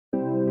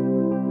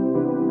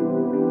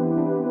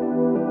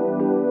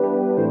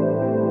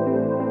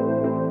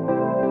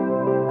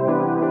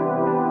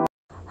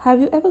Have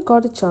you ever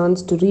got a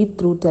chance to read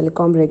through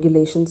telecom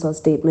regulations or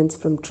statements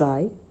from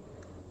TRAI?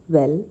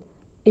 Well,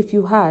 if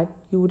you had,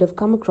 you would have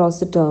come across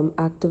the term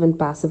active and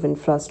passive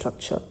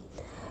infrastructure.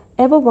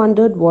 Ever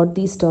wondered what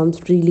these terms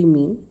really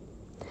mean?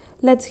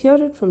 Let's hear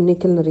it from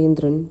Nikhil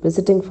Narendran,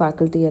 visiting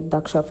faculty at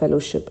Daksha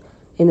Fellowship,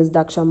 in his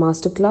Daksha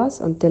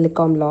Masterclass on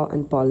Telecom Law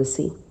and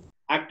Policy.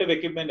 Active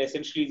equipment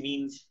essentially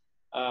means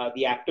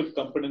the active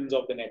components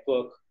of the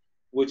network,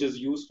 which is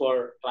used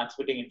for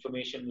transmitting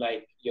information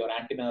like your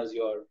antennas,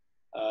 your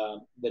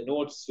the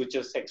nodes,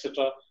 switches,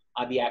 etc.,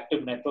 are the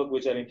active network,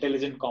 which are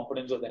intelligent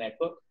components of the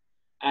network.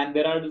 And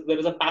there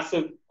is a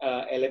passive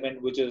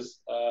element, which is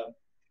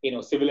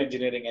civil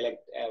engineering,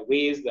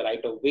 ways, the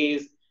right of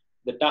ways,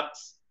 the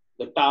ducts,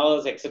 the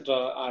towers, etc.,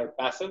 are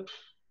passive.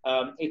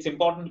 It's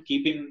important to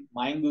keep in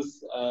mind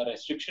this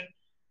restriction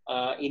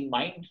in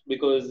mind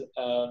because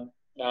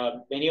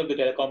many of the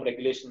telecom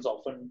regulations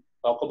often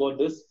talk about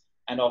this,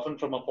 and often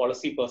from a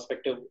policy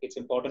perspective, it's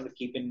important to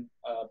keep in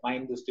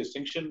mind this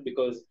distinction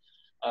because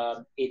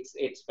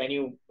it's when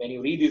you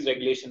read these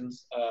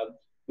regulations,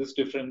 this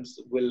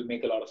difference will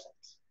make a lot of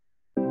sense.